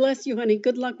 God bless you, honey.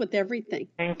 Good luck with everything.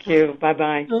 Thank you.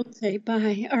 Bye-bye. Okay,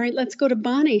 bye. All right, let's go to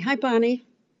Bonnie. Hi, Bonnie.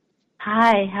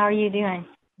 Hi, how are you doing?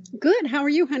 Good. How are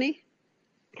you, honey?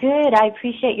 Good. I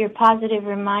appreciate your positive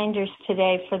reminders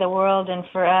today for the world and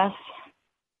for us.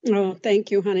 Oh, thank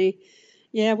you, honey.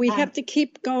 Yeah, we have to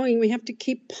keep going. We have to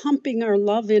keep pumping our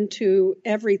love into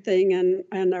everything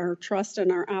and our trust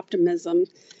and our optimism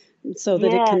so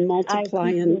that it can multiply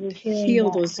and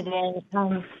heal those. Today.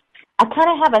 I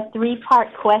kind of have a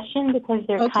three-part question because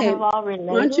they're kind of all related.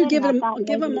 Why don't you give them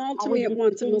all to me at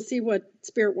once, and we'll see what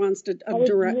Spirit wants to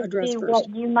address first.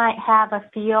 What you might have a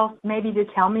feel maybe to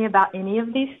tell me about any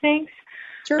of these things.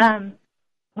 Sure.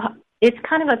 It's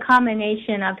kind of a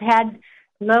combination. I've had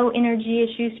low energy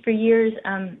issues for years.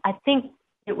 I think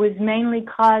it was mainly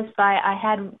caused by I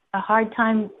had a hard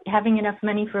time having enough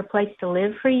money for a place to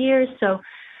live for years. So,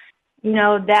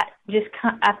 that just,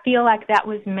 I feel like that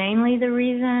was mainly the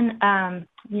reason,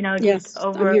 yes,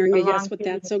 over I'm hearing a yes with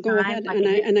that. So go ahead, and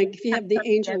if you have the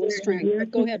angel of strength, but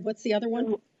go ahead. What's the other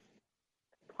one?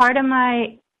 Part of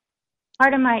my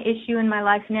issue in my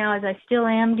life now is I still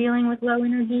am dealing with low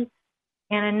energy.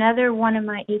 And another one of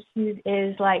my issues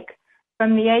is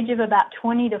from the age of about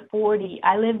 20 to 40,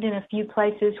 I lived in a few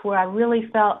places where I really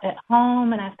felt at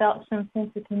home and I felt some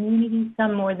sense of community,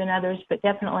 some more than others, but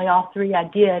definitely all three I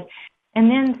did. And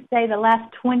then, say, the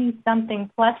last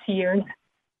 20-something plus years,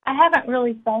 I haven't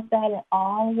really felt that at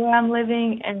all where I'm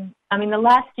living. And, the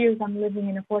last years I'm living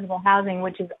in affordable housing,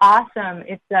 which is awesome.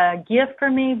 It's a gift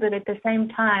for me, but at the same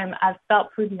time, I've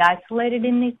felt pretty isolated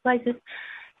in these places.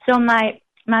 So my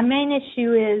main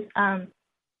issue is,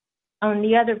 on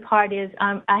the other part is,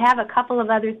 I have a couple of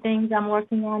other things I'm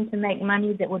working on to make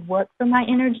money that would work for my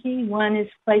energy. One is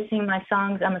placing my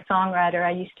songs. I'm a songwriter.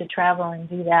 I used to travel and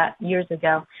do that years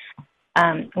ago.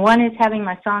 One is having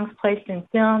my songs placed in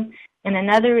film, and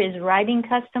another is writing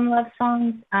custom love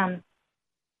songs.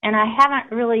 And I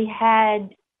haven't really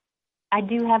I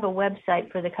do have a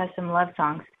website for the custom love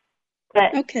songs.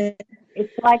 But okay.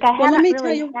 It's like I haven't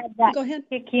really had that go ahead.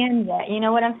 kick in yet. You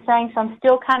know what I'm saying? So I'm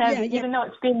still kind of, even though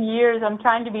it's been years, I'm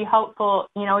trying to be hopeful,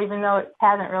 even though it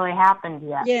hasn't really happened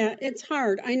yet. Yeah, it's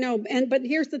hard. I know. But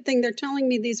here's the thing. They're telling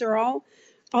me these are all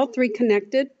three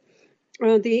connected.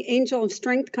 The angel of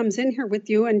strength comes in here with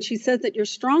you, and she says that you're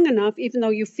strong enough, even though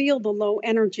you feel the low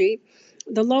energy.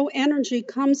 The low energy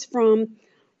comes from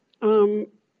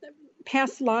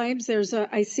past lives.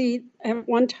 I see at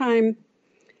one time,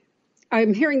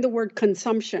 I'm hearing the word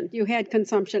consumption. You had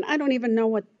consumption. I don't even know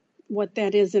what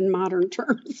that is in modern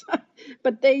terms,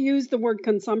 but they use the word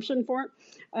consumption for it.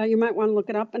 You might want to look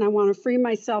it up, and I want to free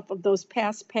myself of those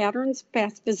past patterns,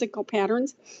 past physical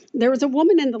patterns. There is a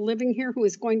woman in the living here who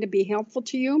is going to be helpful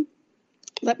to you.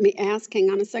 Let me ask. Hang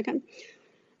on a second.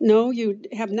 No, you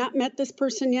have not met this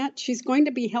person yet. She's going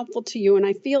to be helpful to you, and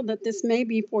I feel that this may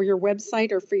be for your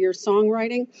website or for your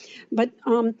songwriting, but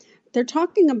they're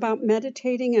talking about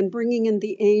meditating and bringing in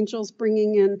the angels,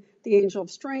 bringing in the angel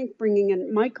of strength, bringing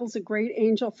in Michael's a great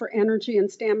angel for energy and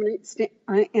stamina,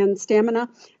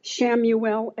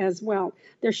 Shamuel as well.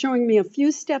 They're showing me a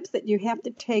few steps that you have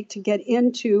to take to get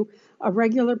into a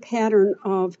regular pattern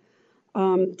of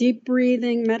deep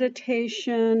breathing,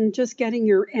 meditation, just getting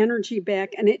your energy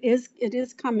back, and it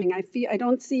is coming. I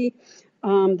don't see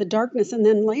the darkness, and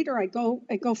then later I go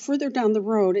further down the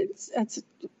road.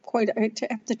 I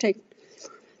have to take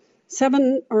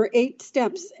 7 or 8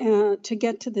 steps to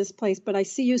get to this place, but I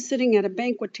see you sitting at a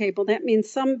banquet table. That means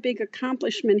some big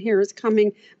accomplishment here is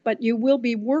coming, but you will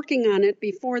be working on it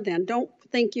before then. Don't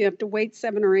think you have to wait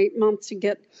 7 or 8 months to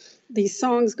get these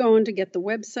songs going, to get the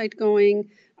website going,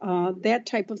 that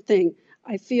type of thing.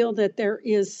 I feel that there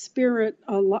is spirit,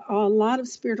 a lot of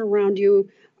spirit around you,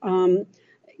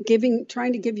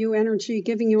 trying to give you energy,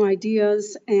 giving you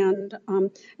ideas, and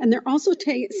they're also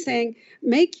saying,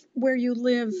 make where you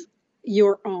live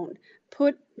your own.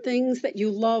 Put things that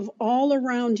you love all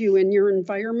around you in your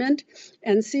environment,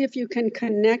 and see if you can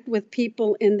connect with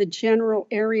people in the general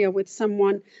area with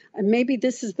someone. And maybe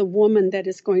this is the woman that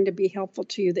is going to be helpful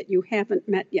to you that you haven't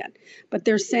met yet. But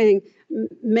they're saying,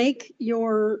 make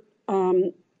your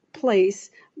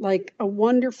place like a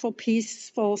wonderful,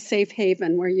 peaceful, safe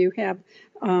haven where you have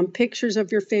pictures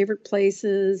of your favorite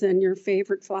places and your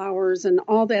favorite flowers and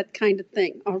all that kind of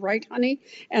thing. All right, honey?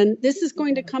 And this is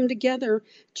going to come together.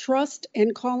 Trust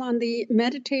and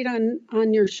meditate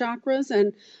on your chakras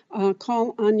and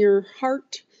call on your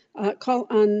heart call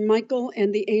on Michael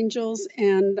and the angels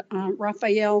and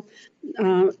Raphael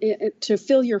to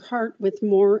fill your heart with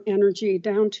more energy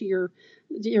down to your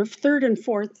third and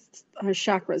fourth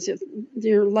chakras.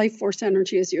 Your life force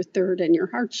energy is your third, and your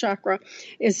heart chakra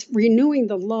is renewing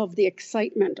the love, the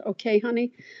excitement. Okay,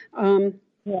 honey?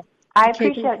 Yeah. I Okay,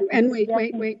 appreciate it. and wait.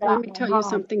 Let me tell you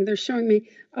something. They're showing me.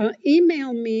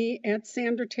 Email me at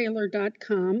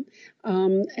sandrataylor.com,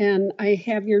 and I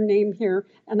have your name here.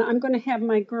 And I'm going to have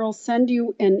my girl send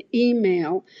you an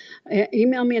email.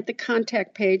 Email me at the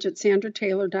contact page at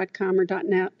sandrataylor.com or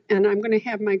 .net, and I'm going to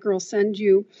have my girl send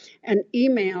you an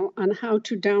email on how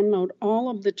to download all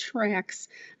of the tracks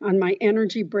on my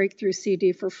Energy Breakthrough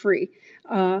CD for free.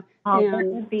 That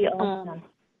would be awesome.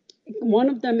 One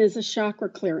of them is a chakra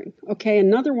clearing. Okay.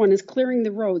 Another one is clearing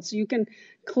the roads. You can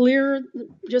clear,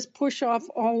 just push off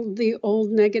all the old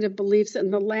negative beliefs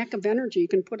and the lack of energy. You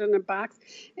can put it in a box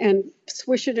and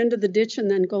swish it into the ditch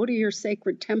and then go to your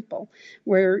sacred temple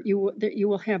where you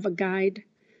will have a guide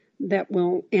that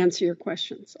will answer your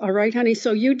questions. All right, honey.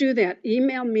 So you do that.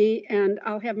 Email me and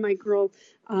I'll have my girl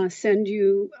send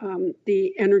you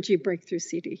the Energy Breakthrough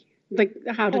CD, like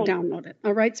how to download it.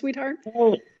 All right, sweetheart?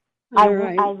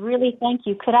 Great. I really thank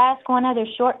you. Could I ask one other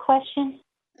short question?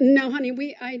 No,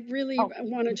 honey, I really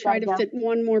want to try to fit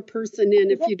one more person in,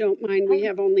 if you don't mind. We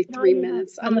have only 3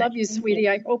 minutes. I love you, sweetie.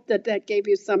 I hope that gave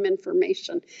you some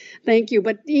information. Thank you.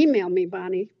 But email me,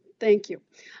 Bonnie. Thank you.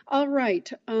 All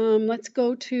right. Let's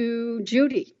go to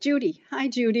Judy. Judy. Hi,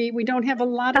 Judy. We don't have a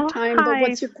lot of time, but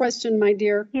what's your question, my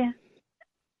dear? Yeah.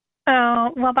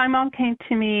 Well, my mom came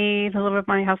to me to live at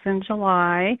my house in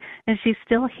July, and she's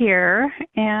still here,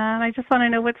 and I just want to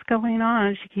know what's going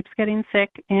on. She keeps getting sick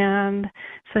and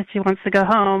said she wants to go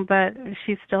home, but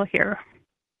she's still here.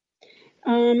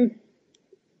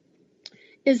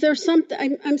 Is there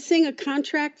something, I'm seeing a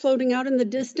contract floating out in the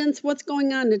distance. What's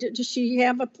going on? Does she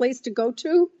have a place to go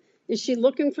to? Is she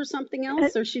looking for something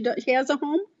else, or she has a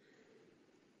home?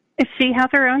 She has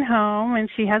her own home and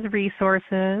she has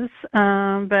resources,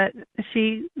 but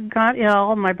she got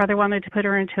ill. My brother wanted to put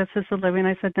her into assisted living.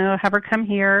 I said, no, have her come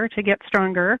here to get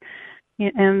stronger,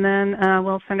 and then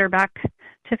we'll send her back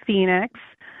to Phoenix.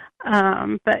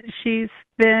 But she's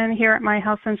been here at my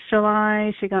house since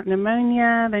July. She got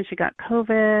pneumonia, then she got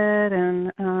COVID,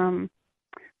 and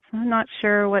so I'm not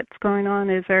sure what's going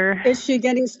on. Is she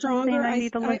getting stronger?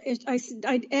 I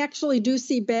actually do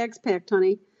see bags packed,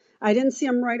 honey. I didn't see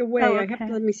them right away. Okay.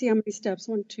 Let me see how many steps.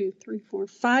 1, 2, 3, 4,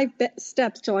 5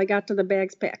 steps till I got to the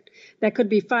bags packed. That could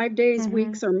be 5 days,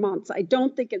 weeks, or months. I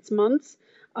don't think it's months.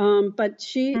 But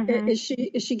is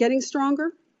she getting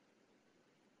stronger?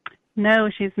 No,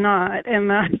 she's not.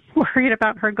 And I'm worried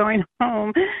about her going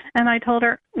home. And I told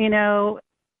her,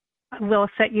 we'll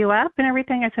set you up and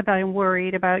everything. I said, but I'm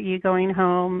worried about you going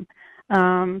home.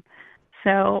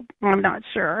 So I'm not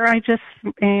sure. I just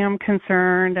am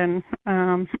concerned, and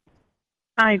I'm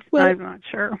not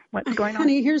sure what's going on.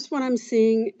 Honey, here's what I'm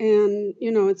seeing, and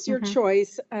it's your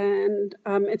choice, and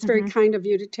it's very kind of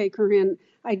you to take her in.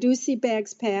 I do see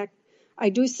bags packed. I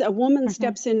do see a woman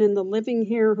steps in the living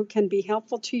here who can be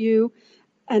helpful to you,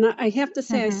 and I have to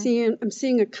say I'm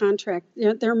seeing a contract.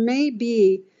 There may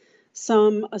be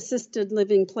some assisted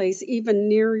living place even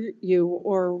near you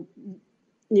or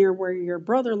near where your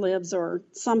brother lives or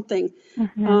something.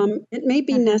 It may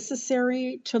be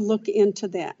necessary to look into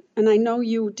that. And I know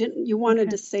you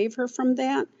wanted to save her from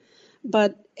that,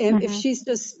 but if she's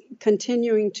just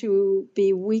continuing to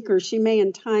be weaker, she may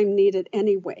in time need it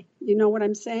anyway. You know what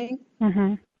I'm saying?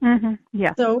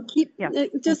 Yeah. So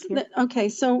okay.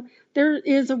 So there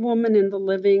is a woman in the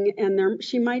living, and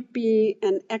she might be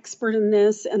an expert in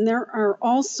this, and there are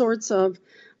all sorts of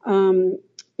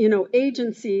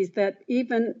agencies that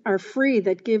even are free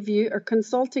that give you, or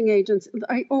consulting agents.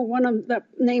 One of the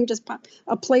name just popped,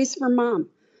 A Place for Mom.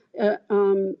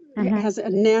 Has a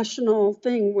national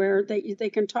thing where they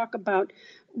can talk about,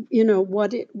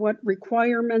 what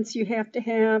requirements you have to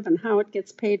have and how it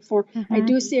gets paid for. I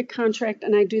do see a contract,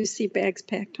 and I do see bags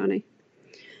packed, honey.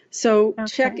 So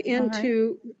check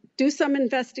into, do some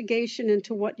investigation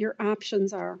into what your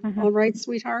options are. All right,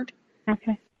 sweetheart?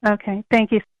 Okay.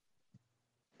 Thank you.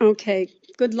 Okay.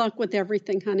 Good luck with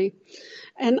everything, honey.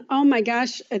 And oh my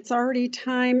gosh, it's already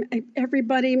time.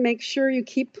 Everybody, make sure you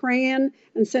keep praying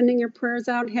and sending your prayers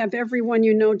out. Have everyone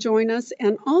join us,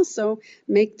 and also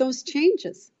make those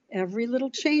changes. Every little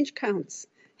change counts.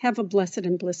 Have a blessed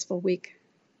and blissful week.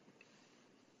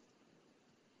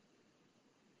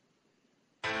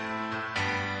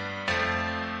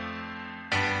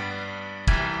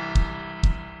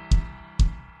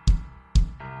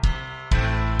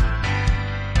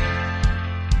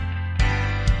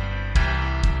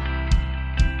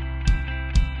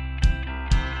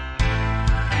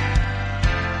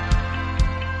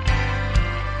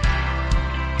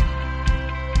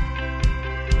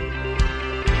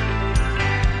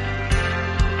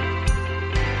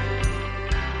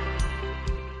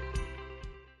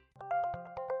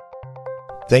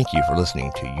 Thank you for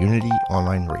listening to Unity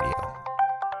Online Radio,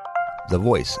 the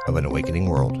voice of an awakening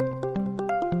world.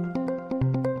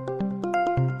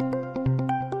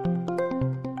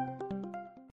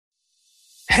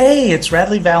 Hey, it's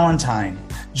Radley Valentine.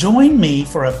 Join me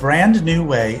for a brand new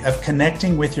way of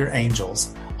connecting with your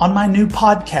angels on my new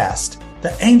podcast,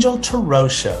 The Angel Tarot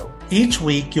Show. Each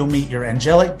week, you'll meet your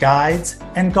angelic guides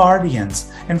and guardians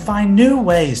and find new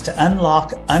ways to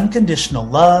unlock unconditional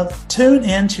love, tune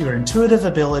into your intuitive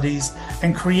abilities,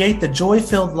 and create the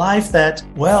joy-filled life that,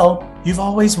 well, you've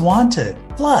always wanted.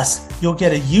 Plus, you'll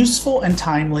get a useful and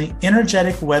timely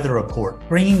energetic weather report,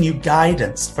 bringing you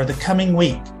guidance for the coming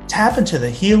week. Tap into the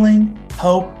healing,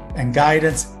 hope, and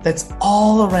guidance that's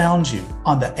all around you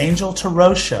on the Angel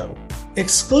Tarot Show,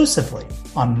 exclusively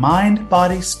on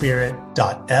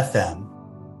mindbodyspirit.fm.